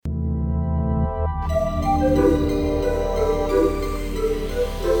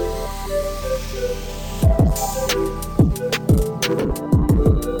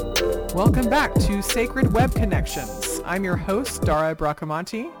Welcome back to Sacred Web Connections. I'm your host, Dara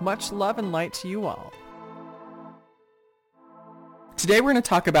Bracamonte. Much love and light to you all. Today we're going to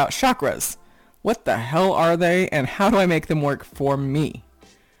talk about chakras. What the hell are they and how do I make them work for me?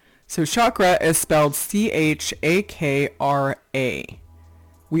 So chakra is spelled C-H-A-K-R-A.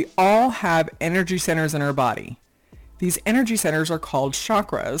 We all have energy centers in our body. These energy centers are called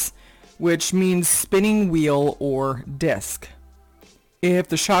chakras, which means spinning wheel or disc. If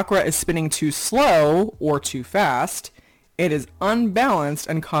the chakra is spinning too slow or too fast, it is unbalanced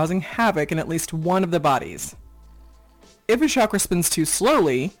and causing havoc in at least one of the bodies. If a chakra spins too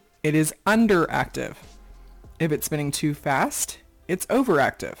slowly, it is underactive. If it's spinning too fast, it's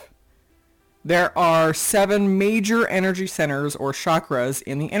overactive. There are 7 major energy centers or chakras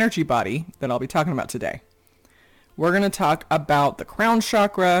in the energy body that I'll be talking about today. We're going to talk about the crown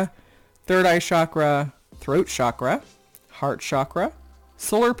chakra, third eye chakra, throat chakra, heart chakra,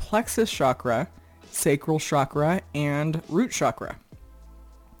 solar plexus chakra, sacral chakra, and root chakra.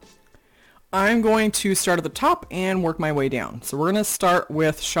 I'm going to start at the top and work my way down. So we're going to start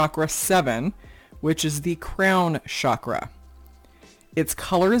with chakra 7, which is the crown chakra. Its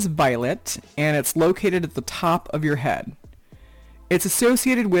color is violet, and it's located at the top of your head. It's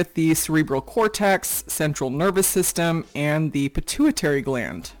associated with the cerebral cortex, central nervous system, and the pituitary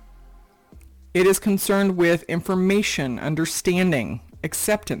gland. It is concerned with information, understanding,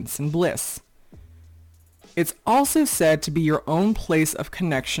 acceptance, and bliss. It's also said to be your own place of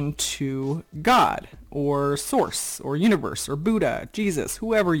connection to God, or Source, or Universe, or Buddha, Jesus,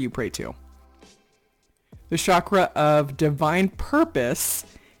 whoever you pray to. The chakra of divine purpose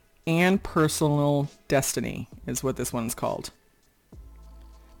and personal destiny is what this one's called.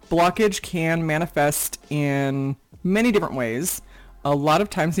 Blockage can manifest in many different ways. A lot of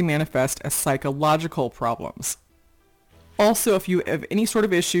times they manifest as psychological problems. Also, if you have any sort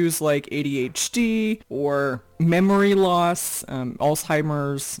of issues like ADHD or memory loss,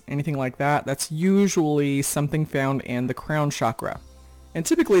 Alzheimer's, anything like that, that's usually something found in the crown chakra. And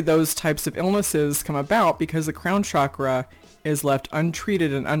typically those types of illnesses come about because the crown chakra is left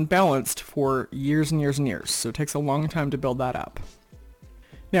untreated and unbalanced for years and years and years. So it takes a long time to build that up.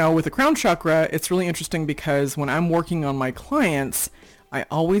 Now with the crown chakra, it's really interesting because when I'm working on my clients, I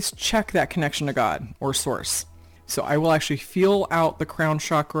always check that connection to God or Source. So I will actually feel out the crown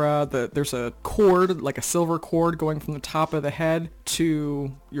chakra. There's a cord, like a silver cord going from the top of the head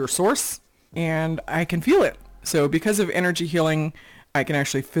to your source, and I can feel it. So because of energy healing, I can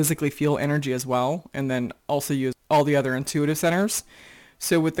actually physically feel energy as well, and then also use all the other intuitive centers.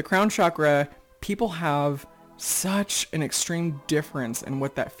 So with the crown chakra, people have such an extreme difference in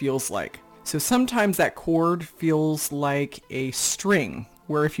what that feels like. So sometimes that cord feels like a string,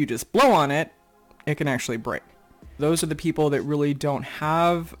 where if you just blow on it, it can actually break. Those are the people that really don't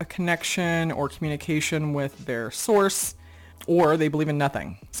have a connection or communication with their source, or they believe in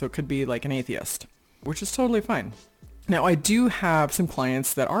nothing. So it could be like an atheist, which is totally fine. Now, I do have some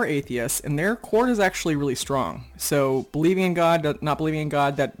clients that are atheists, and their cord is actually really strong. So believing in God, not believing in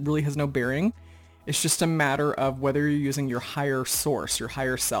God, that really has no bearing. It's just a matter of whether you're using your higher source, your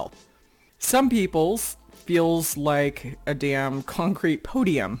higher self. Some people's feels like a damn concrete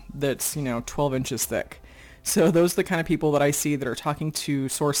podium that's, 12 inches thick. So those are the kind of people that I see that are talking to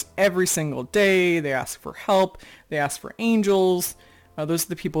Source every single day. They ask for help. They ask for angels. Those are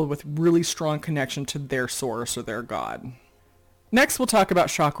the people with really strong connection to their source or their God. Next, we'll talk about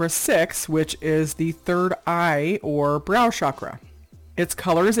chakra 6, which is the third eye or brow chakra. Its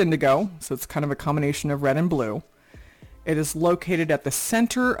color is indigo, so it's kind of a combination of red and blue. It is located at the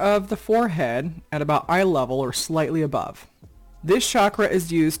center of the forehead at about eye level or slightly above. This chakra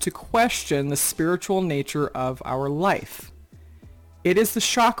is used to question the spiritual nature of our life. It is the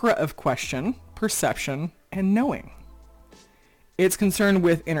chakra of question, perception, and knowing. It's concerned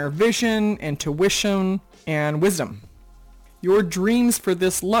with inner vision, intuition, and wisdom. Your dreams for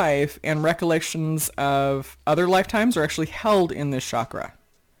this life and recollections of other lifetimes are actually held in this chakra.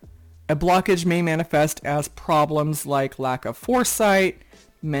 A blockage may manifest as problems like lack of foresight,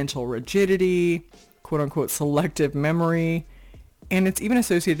 mental rigidity, quote-unquote selective memory, and it's even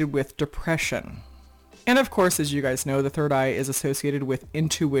associated with depression. And of course, as you guys know, the third eye is associated with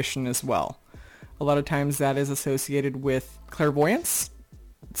intuition as well. A lot of times that is associated with clairvoyance,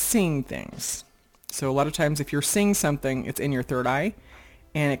 seeing things. So a lot of times if you're seeing something, it's in your third eye,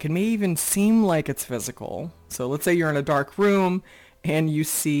 and it can may even seem like it's physical. So let's say you're in a dark room and you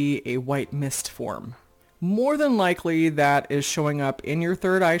see a white mist form. More than likely that is showing up in your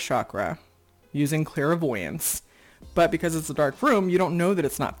third eye chakra using clairvoyance. But because it's a dark room, you don't know that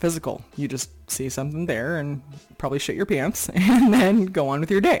it's not physical. You just see something there and probably shit your pants and then go on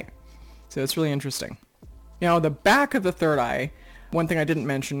with your day. So it's really interesting. Now, the back of the third eye, one thing I didn't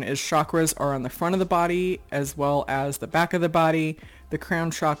mention is chakras are on the front of the body as well as the back of the body. The crown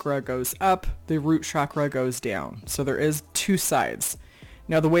chakra goes up, the root chakra goes down. So there is two sides.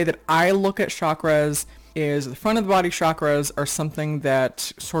 Now, the way that I look at chakras is the front of the body chakras are something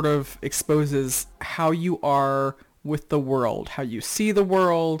that sort of exposes how you are with the world, how you see the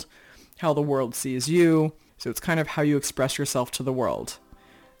world, how the world sees you. So it's kind of how you express yourself to the world.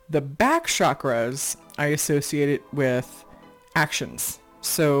 The back chakras, I associate it with actions.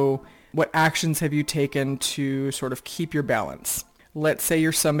 So what actions have you taken to sort of keep your balance? Let's say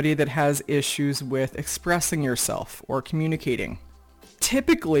you're somebody that has issues with expressing yourself or communicating.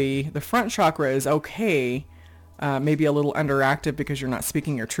 Typically, the front chakra is okay, maybe a little underactive because you're not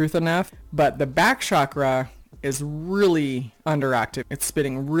speaking your truth enough, but the back chakra is really underactive. It's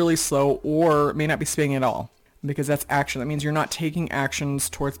spinning really slow or may not be spinning at all because that's action. That means you're not taking actions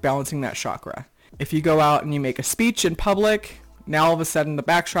towards balancing that chakra. If you go out and you make a speech in public, now all of a sudden the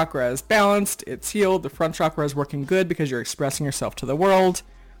back chakra is balanced, it's healed, the front chakra is working good because you're expressing yourself to the world,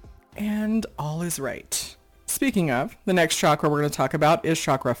 and all is right. Speaking of, the next chakra we're going to talk about is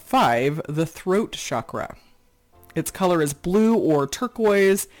chakra 5, the throat chakra. Its color is blue or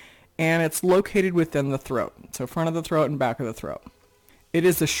turquoise, and it's located within the throat. So front of the throat and back of the throat. It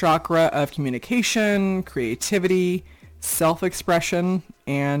is the chakra of communication, creativity, self-expression,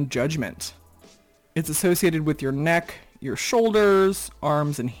 and judgment. It's associated with your neck, your shoulders,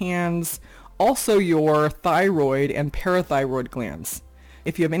 arms and hands, also your thyroid and parathyroid glands.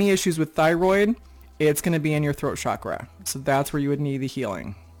 If you have any issues with thyroid, it's going to be in your throat chakra. So that's where you would need the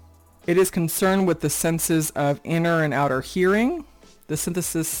healing. It is concerned with the senses of inner and outer hearing, the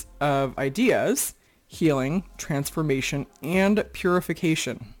synthesis of ideas, healing, transformation, and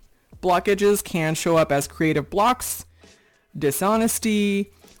purification. Blockages can show up as creative blocks,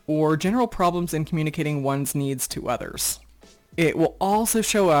 dishonesty, or general problems in communicating one's needs to others. It will also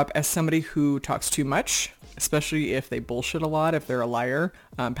show up as somebody who talks too much, especially if they bullshit a lot, if they're a liar.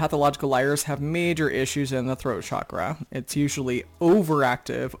 Pathological liars have major issues in the throat chakra. It's usually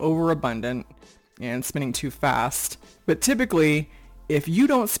overactive, overabundant, and spinning too fast. But typically, if you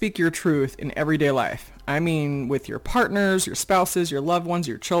don't speak your truth in everyday life, I mean with your partners, your spouses, your loved ones,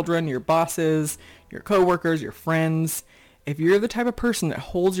 your children, your bosses, your coworkers, your friends, if you're the type of person that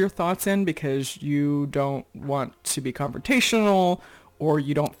holds your thoughts in because you don't want to be confrontational, or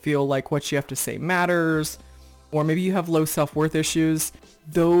you don't feel like what you have to say matters, or maybe you have low self-worth issues,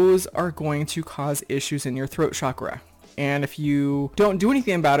 those are going to cause issues in your throat chakra. And if you don't do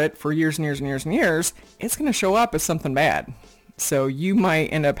anything about it for years and years and years and years, it's going to show up as something bad. So you might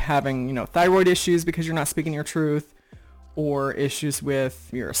end up having, thyroid issues because you're not speaking your truth, or issues with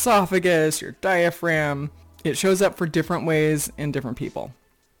your esophagus, your diaphragm. It shows up for different ways in different people.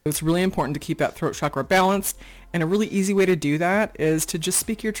 It's really important to keep that throat chakra balanced, and a really easy way to do that is to just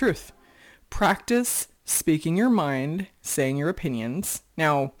speak your truth. Practice speaking your mind, saying your opinions.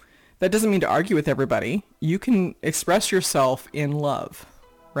 Now, that doesn't mean to argue with everybody. You can express yourself in love,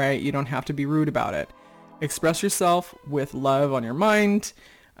 right? You don't have to be rude about it. Express yourself with love on your mind.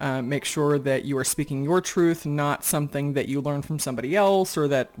 Make sure that you are speaking your truth, not something that you learned from somebody else or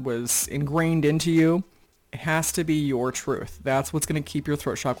that was ingrained into you. It has to be your truth. That's what's going to keep your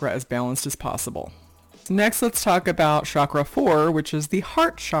throat chakra as balanced as possible. So next, let's talk about chakra 4, which is the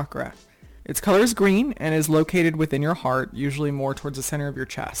heart chakra. Its color is green and is located within your heart, usually more towards the center of your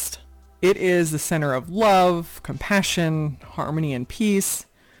chest. It is the center of love, compassion, harmony, and peace.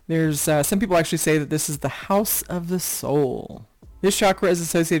 There's some people actually say that this is the house of the soul. This chakra is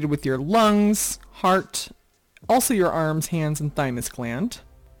associated with your lungs, heart, also your arms, hands, and thymus gland.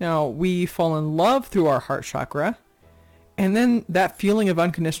 Now, we fall in love through our heart chakra, and then that feeling of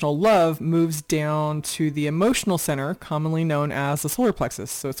unconditional love moves down to the emotional center, commonly known as the solar plexus.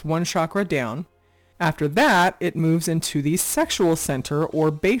 So it's one chakra down. After that, it moves into the sexual center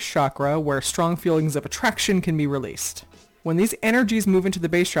or base chakra, where strong feelings of attraction can be released. When these energies move into the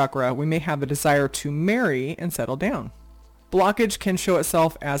base chakra, we may have a desire to marry and settle down. Blockage can show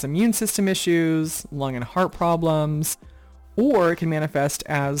itself as immune system issues, lung and heart problems, or it can manifest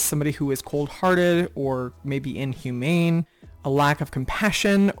as somebody who is cold-hearted or maybe inhumane, a lack of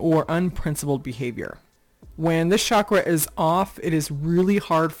compassion, or unprincipled behavior. When this chakra is off, it is really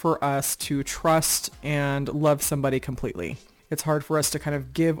hard for us to trust and love somebody completely. It's hard for us to kind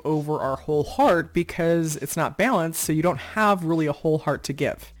of give over our whole heart because it's not balanced, so you don't have really a whole heart to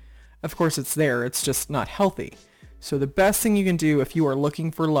give. Of course, it's there, it's just not healthy. So the best thing you can do if you are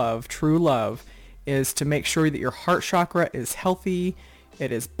looking for love, true love, is to make sure that your heart chakra is healthy,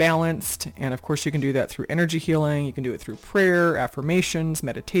 It is balanced, and of course you can do that through energy healing. You can do it through prayer, affirmations,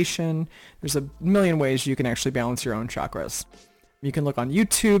 meditation. There's a million ways you can actually balance your own chakras. You can look on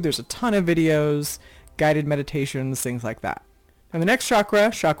YouTube. There's a ton of videos, guided meditations, things like that. And the next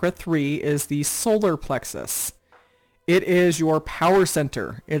chakra, chakra 3, is the solar plexus. It is your power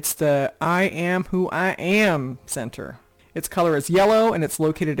center. It's the I am who I am center. Its color is yellow, and it's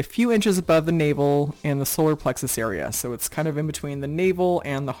located a few inches above the navel and the solar plexus area. So it's kind of in between the navel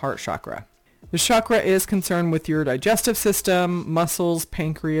and the heart chakra. The chakra is concerned with your digestive system, muscles,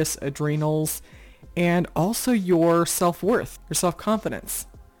 pancreas, adrenals, and also your self-worth, your self-confidence.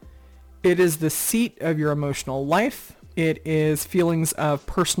 It is the seat of your emotional life. It is feelings of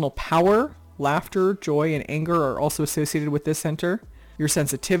personal power. Laughter, joy, and anger are also associated with this center. Your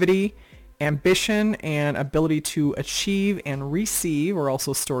sensitivity, ambition, and ability to achieve and receive are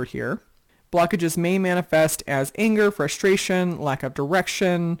also stored here. Blockages may manifest as anger, frustration, lack of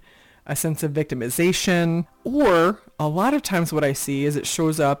direction, a sense of victimization, or a lot of times what I see is it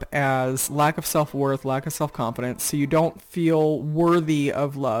shows up as lack of self-worth, lack of self-confidence, so you don't feel worthy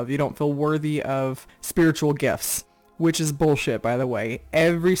of love. You don't feel worthy of spiritual gifts, which is bullshit, by the way.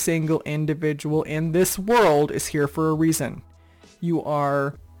 Every single individual in this world is here for a reason. You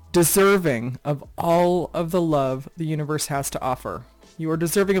are deserving of all of the love the universe has to offer. You are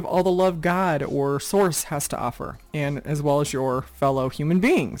deserving of all the love God or source has to offer, and as well as your fellow human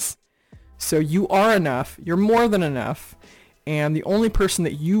beings. So you are enough, you're more than enough, and the only person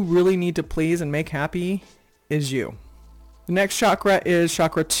that you really need to please and make happy is you. The next chakra is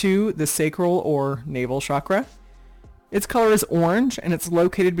chakra 2, the sacral or navel chakra. Its color is orange, and it's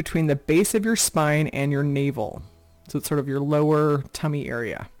located between the base of your spine and your navel. So it's sort of your lower tummy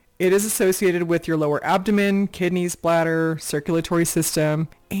area. It is associated with your lower abdomen, kidneys, bladder, circulatory system,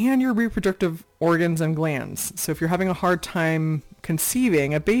 and your reproductive organs and glands. So if you're having a hard time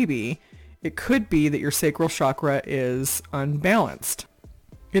conceiving a baby, it could be that your sacral chakra is unbalanced.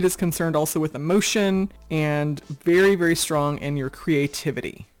 It is concerned also with emotion and very, very strong in your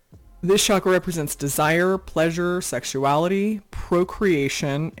creativity. This chakra represents desire, pleasure, sexuality,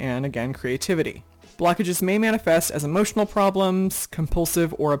 procreation, and again, creativity. Blockages may manifest as emotional problems,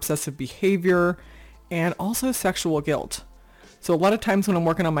 compulsive or obsessive behavior, and also sexual guilt. So a lot of times when I'm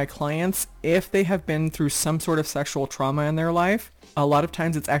working on my clients, if they have been through some sort of sexual trauma in their life, a lot of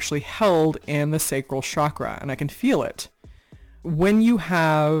times it's actually held in the sacral chakra, and I can feel it. When you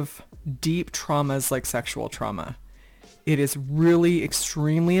have deep traumas like sexual trauma, it is really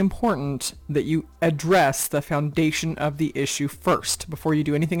extremely important that you address the foundation of the issue first before you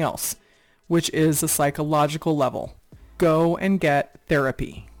do anything else, which is a psychological level. Go and get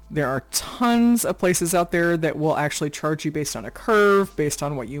therapy. There are tons of places out there that will actually charge you based on a curve, based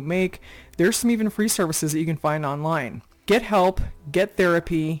on what you make. There's some even free services that you can find online. Get help, get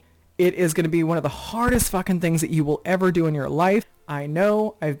therapy. It is going to be one of the hardest fucking things that you will ever do in your life. I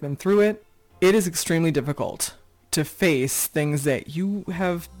know, I've been through it. It is extremely difficult to face things that you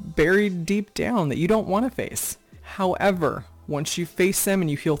have buried deep down that you don't want to face. However, once you face them and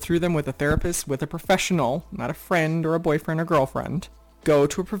you heal through them with a therapist, with a professional, not a friend or a boyfriend or girlfriend, go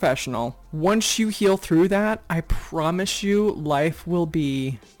to a professional. Once you heal through that, I promise you life will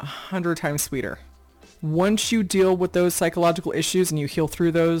be 100 times sweeter. Once you deal with those psychological issues and you heal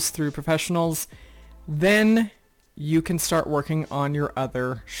through those through professionals, then you can start working on your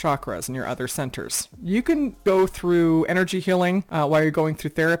other chakras and your other centers. You can go through energy healing while you're going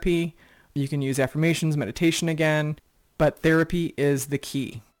through therapy. You can use affirmations, meditation again, but therapy is the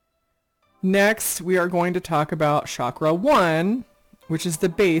key. Next, we are going to talk about chakra 1, which is the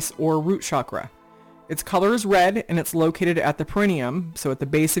base or root chakra. Its color is red, and it's located at the perineum, so at the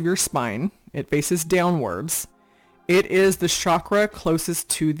base of your spine. It faces downwards. It is the chakra closest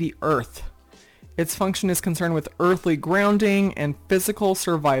to the earth. Its function is concerned with earthly grounding and physical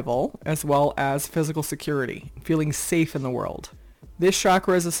survival, as well as physical security, feeling safe in the world. This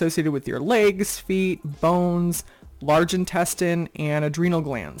chakra is associated with your legs, feet, bones, large intestine, and adrenal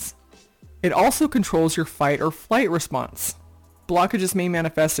glands. It also controls your fight or flight response. Blockages may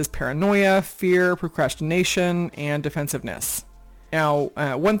manifest as paranoia, fear, procrastination, and defensiveness. Now,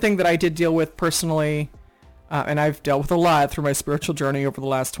 one thing that I did deal with personally, and I've dealt with a lot through my spiritual journey over the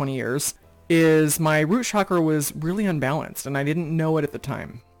last 20 years, is my root chakra was really unbalanced, and I didn't know it at the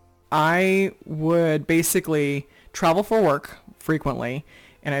time. I would basically travel for work frequently,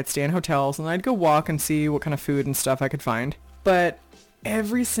 and I'd stay in hotels, and I'd go walk and see what kind of food and stuff I could find. But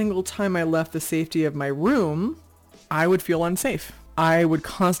every single time I left the safety of my room, I would feel unsafe. I would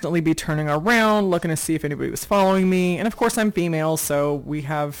constantly be turning around, looking to see if anybody was following me. And of course, I'm female, so we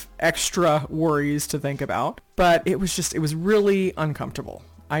have extra worries to think about. But it was really uncomfortable.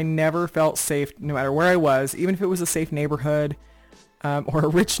 I never felt safe no matter where I was, even if it was a safe neighborhood or a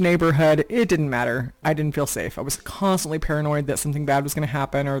rich neighborhood. It didn't matter. I didn't feel safe. I was constantly paranoid that something bad was going to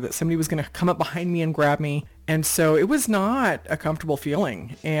happen or that somebody was going to come up behind me and grab me. And so it was not a comfortable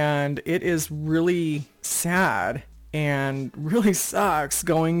feeling. And it is really sad and really sucks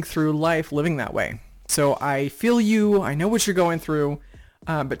going through life living that way. So I feel you. I know what you're going through.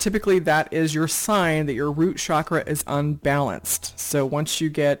 But typically that is your sign that your root chakra is unbalanced. So once you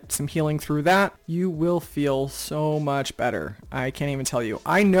get some healing through that, you will feel so much better. I can't even tell you.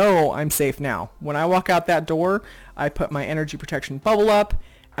 I know I'm safe now. When I walk out that door, I put my energy protection bubble up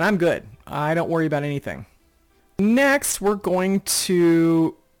and I'm good. I don't worry about anything. Next, we're going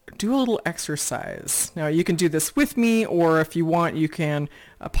to do a little exercise. Now you can do this with me, or if you want, you can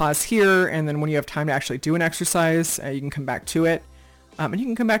pause here, and then when you have time to actually do an exercise, you can come back to it. And you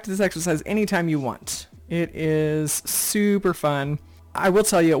can come back to this exercise anytime you want. It is super fun. I will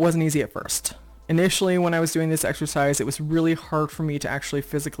tell you, it wasn't easy at first. Initially, when I was doing this exercise, it was really hard for me to actually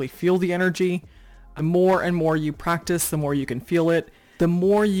physically feel the energy. The more and more you practice, the more you can feel it, the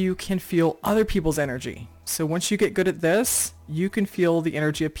more you can feel other people's energy. So once you get good at this, you can feel the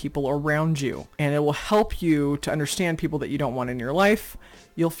energy of people around you, and it will help you to understand people that you don't want in your life.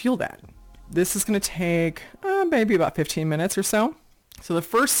 You'll feel that. This is going to take maybe about 15 minutes or so. So the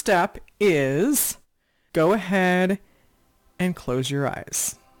first step is go ahead and close your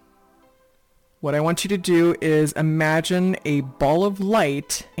eyes. What I want you to do is imagine a ball of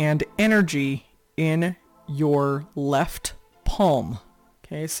light and energy in your left palm.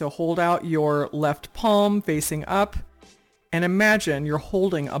 Okay, so hold out your left palm facing up and imagine you're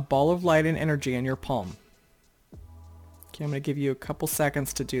holding a ball of light and energy in your palm. Okay, I'm going to give you a couple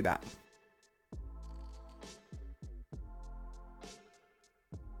seconds to do that.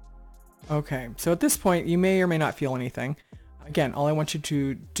 Okay, so at this point, you may or may not feel anything. Again, all I want you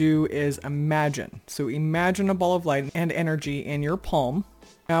to do is imagine. So imagine a ball of light and energy in your palm.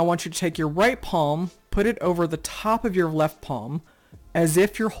 Now I want you to take your right palm, put it over the top of your left palm, as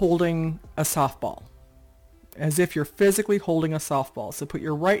if you're holding a softball. As if you're physically holding a softball. So put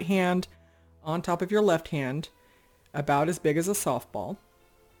your right hand on top of your left hand, about as big as a softball,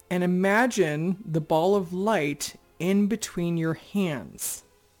 and imagine the ball of light in between your hands.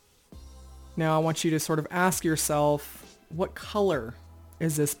 Now I want you to sort of ask yourself, what color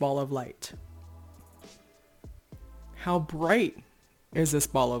is this ball of light? How bright is this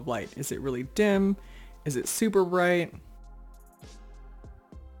ball of light? Is it really dim? Is it super bright?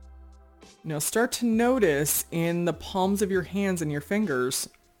 Now start to notice in the palms of your hands and your fingers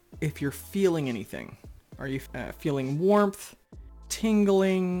if you're feeling anything. Are you feeling warmth,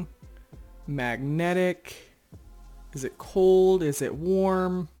 tingling, magnetic? Is it cold? Is it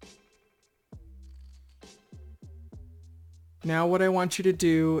warm? Now what I want you to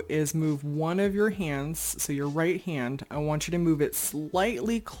do is move one of your hands, so your right hand, I want you to move it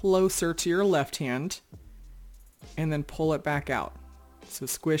slightly closer to your left hand and then pull it back out. So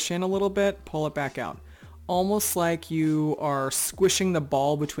squish in a little bit, pull it back out. Almost like you are squishing the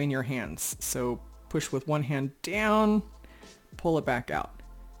ball between your hands. So push with one hand down, pull it back out.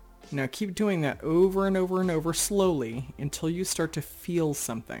 Now keep doing that over and over and over slowly until you start to feel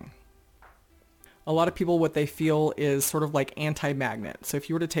something. A lot of people, what they feel is sort of like anti-magnet. So if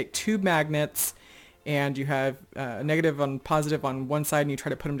you were to take two magnets and you have a negative and positive on one side and you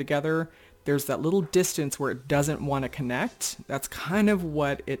try to put them together, there's that little distance where it doesn't want to connect. That's kind of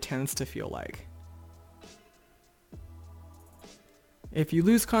what it tends to feel like. If you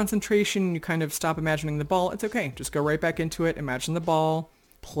lose concentration, you kind of stop imagining the ball, it's okay. Just go right back into it. Imagine the ball,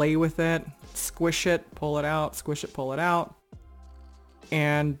 play with it, squish it, pull it out, squish it, pull it out.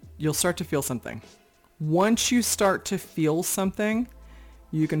 And you'll start to feel something. Once you start to feel something,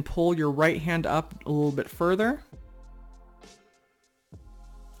 you can pull your right hand up a little bit further,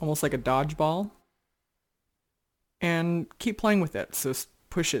 almost like a dodgeball, and keep playing with it. So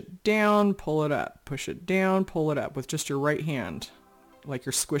push it down, pull it up, push it down, pull it up with just your right hand, like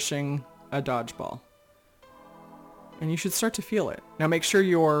you're squishing a dodgeball. And you should start to feel it. Now make sure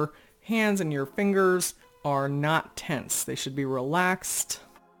your hands and your fingers are not tense. They should be relaxed.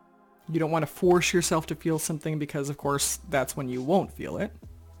 You don't want to force yourself to feel something because, of course, that's when you won't feel it.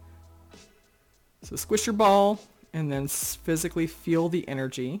 So squish your ball and then physically feel the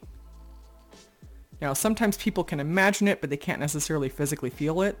energy. Now, sometimes people can imagine it, but they can't necessarily physically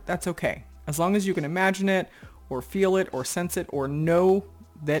feel it. That's okay. As long as you can imagine it or feel it or sense it or know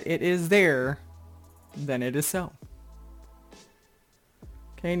that it is there, then it is so.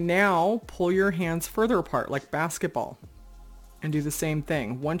 Okay, now pull your hands further apart like basketball and do the same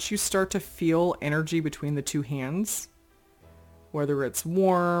thing. Once you start to feel energy between the two hands, whether it's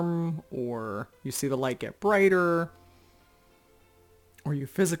warm or you see the light get brighter or you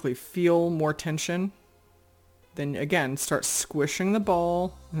physically feel more tension, then again, start squishing the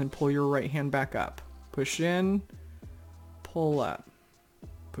ball and then pull your right hand back up. Push in, pull up,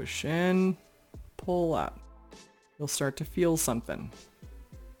 push in, pull up. You'll start to feel something.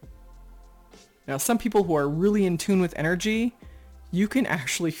 Now, some people who are really in tune with energy, you can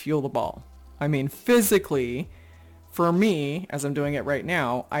actually feel the ball. I mean, physically, for me, as I'm doing it right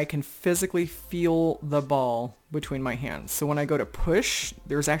now, I can physically feel the ball between my hands. So when I go to push,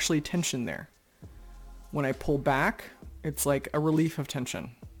 there's actually tension there. When I pull back, it's like a relief of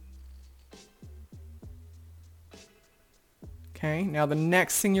tension. Okay, now the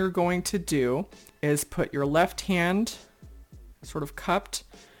next thing you're going to do is put your left hand sort of cupped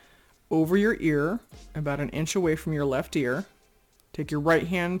over your ear, about an inch away from your left ear. Take your right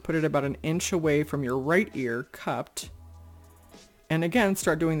hand, put it about an inch away from your right ear, cupped. And again,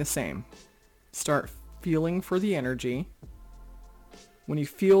 start doing the same. Start feeling for the energy. When you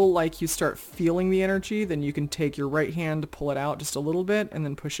feel like you start feeling the energy, then you can take your right hand, pull it out just a little bit, and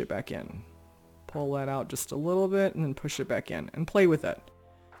then push it back in. Pull that out just a little bit, and then push it back in, and play with it.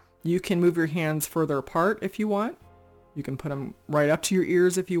 You can move your hands further apart if you want. You can put them right up to your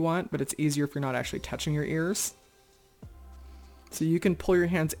ears if you want, but it's easier if you're not actually touching your ears. So you can pull your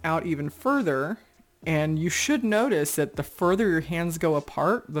hands out even further, and you should notice that the further your hands go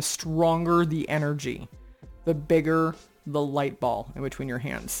apart, the stronger the energy, the bigger the light ball in between your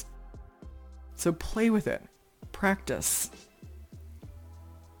hands. So play with it. Practice.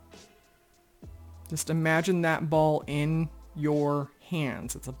 Just imagine that ball in your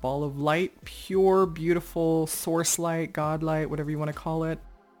hands. It's a ball of light, pure, beautiful, source light, God light, whatever you want to call it.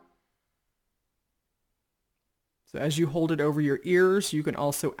 So as you hold it over your ears, you can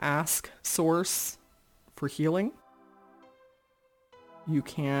also ask Source for healing. You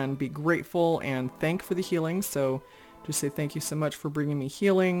can be grateful and thank for the healing. So just say, thank you so much for bringing me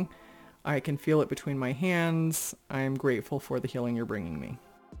healing. I can feel it between my hands. I am grateful for the healing you're bringing me.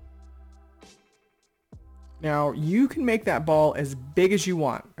 Now, you can make that ball as big as you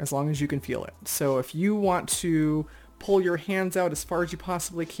want, as long as you can feel it. So if you want to pull your hands out as far as you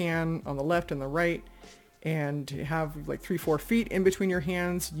possibly can on the left and the right, and have like 3-4 feet in between your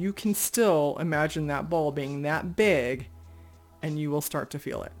hands, you can still imagine that ball being that big, and you will start to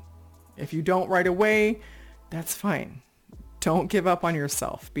feel it. If you don't right away, that's fine. Don't give up on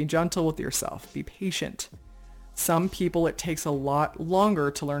yourself. Be gentle with yourself. Be patient. Some people, it takes a lot longer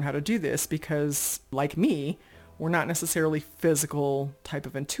to learn how to do this because, like me, we're not necessarily physical type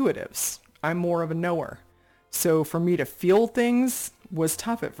of intuitives. I'm more of a knower. So for me to feel things was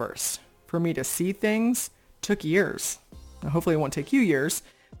tough at first. For me to see things took years. Now, hopefully it won't take you years.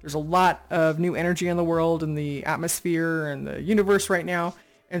 There's a lot of new energy in the world and the atmosphere and the universe right now.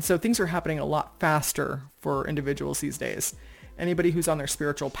 And so things are happening a lot faster for individuals these days. Anybody who's on their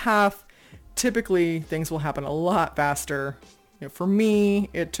spiritual path, typically things will happen a lot faster. You know, for me,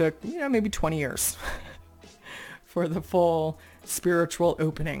 it took, maybe 20 years for the full spiritual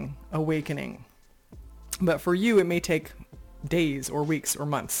opening, awakening. But for you, it may take days or weeks or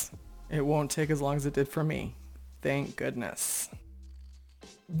months. It won't take as long as it did for me. Thank goodness.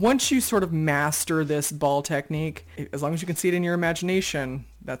 Once you sort of master this ball technique, as long as you can see it in your imagination,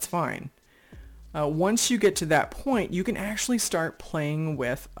 that's fine. Once you get to that point, you can actually start playing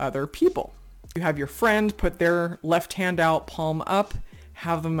with other people. You have your friend put their left hand out, palm up,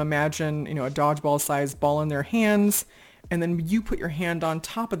 have them imagine, a dodgeball-sized ball in their hands, and then you put your hand on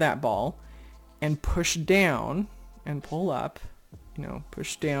top of that ball and push down and pull up,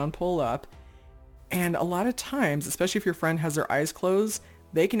 push down, pull up. And a lot of times, especially if your friend has their eyes closed,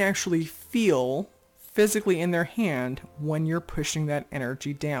 they can actually feel physically in their hand when you're pushing that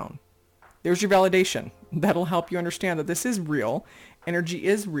energy down. There's your validation. That'll help you understand that this is real. Energy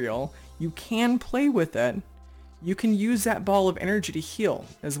is real. You can play with it. You can use that ball of energy to heal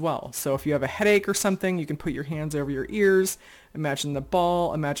as well. So if you have a headache or something, you can put your hands over your ears. Imagine the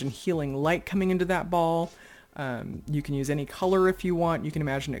ball. Imagine healing light coming into that ball. You can use any color if you want. You can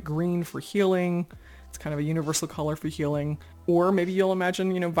imagine it green for healing. It's kind of a universal color for healing. Or maybe you'll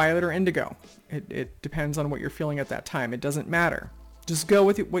imagine, violet or indigo. It depends on what you're feeling at that time. It doesn't matter. Just go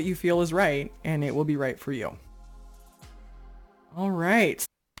with what you feel is right, and it will be right for you. All right.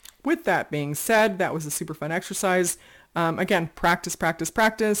 With that being said, that was a super fun exercise. Again, practice, practice,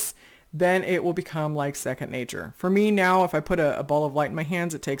 practice. Then it will become like second nature. For me now, if I put a ball of light in my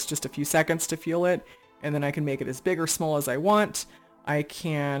hands, it takes just a few seconds to feel it, and then I can make it as big or small as I want. I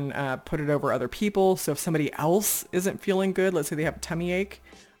can put it over other people. So if somebody else isn't feeling good, let's say they have a tummy ache,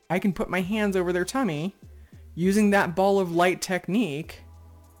 I can put my hands over their tummy using that ball of light technique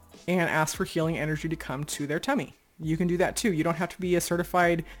and ask for healing energy to come to their tummy. You can do that too. You don't have to be a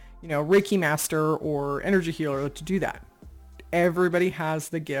certified, Reiki master or energy healer to do that. Everybody has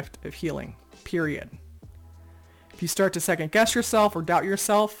the gift of healing, period. If you start to second guess yourself or doubt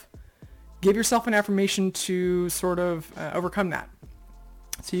yourself, give yourself an affirmation to sort of overcome that.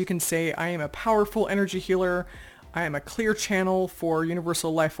 So you can say, I am a powerful energy healer. I am a clear channel for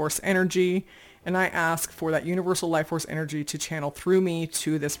universal life force energy. And I ask for that universal life force energy to channel through me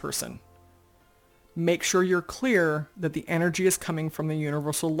to this person. Make sure you're clear that the energy is coming from the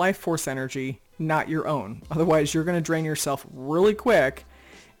universal life force energy, not your own. Otherwise, you're going to drain yourself really quick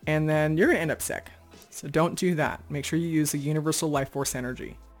and then you're going to end up sick. So don't do that. Make sure you use the universal life force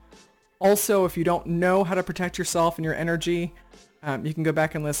energy. Also, if you don't know how to protect yourself and your energy, you can go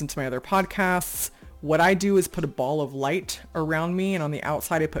back and listen to my other podcasts. What I do is put a ball of light around me, and on the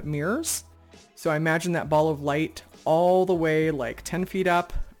outside I put mirrors. So I imagine that ball of light all the way like 10 feet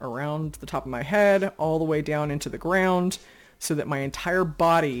up around the top of my head, all the way down into the ground, so that my entire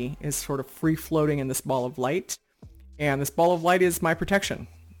body is sort of free floating in this ball of light. And this ball of light is my protection.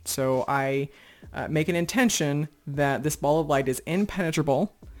 So I make an intention that this ball of light is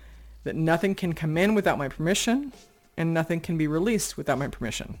impenetrable, that nothing can come in without my permission, and nothing can be released without my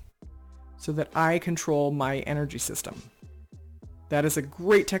permission, so that I control my energy system. That is a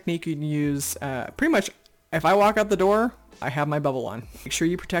great technique you can use pretty much if I walk out the door, I have my bubble on. Make sure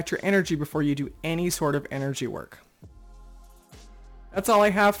you protect your energy before you do any sort of energy work. That's all I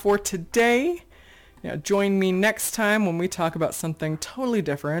have for today. Now, join me next time when we talk about something totally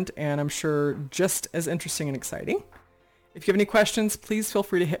different and I'm sure just as interesting and exciting. If you have any questions, please feel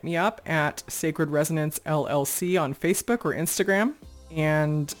free to hit me up at Sacred Resonance LLC on Facebook or Instagram,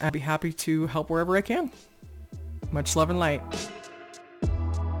 and I'd be happy to help wherever I can. Much love and light.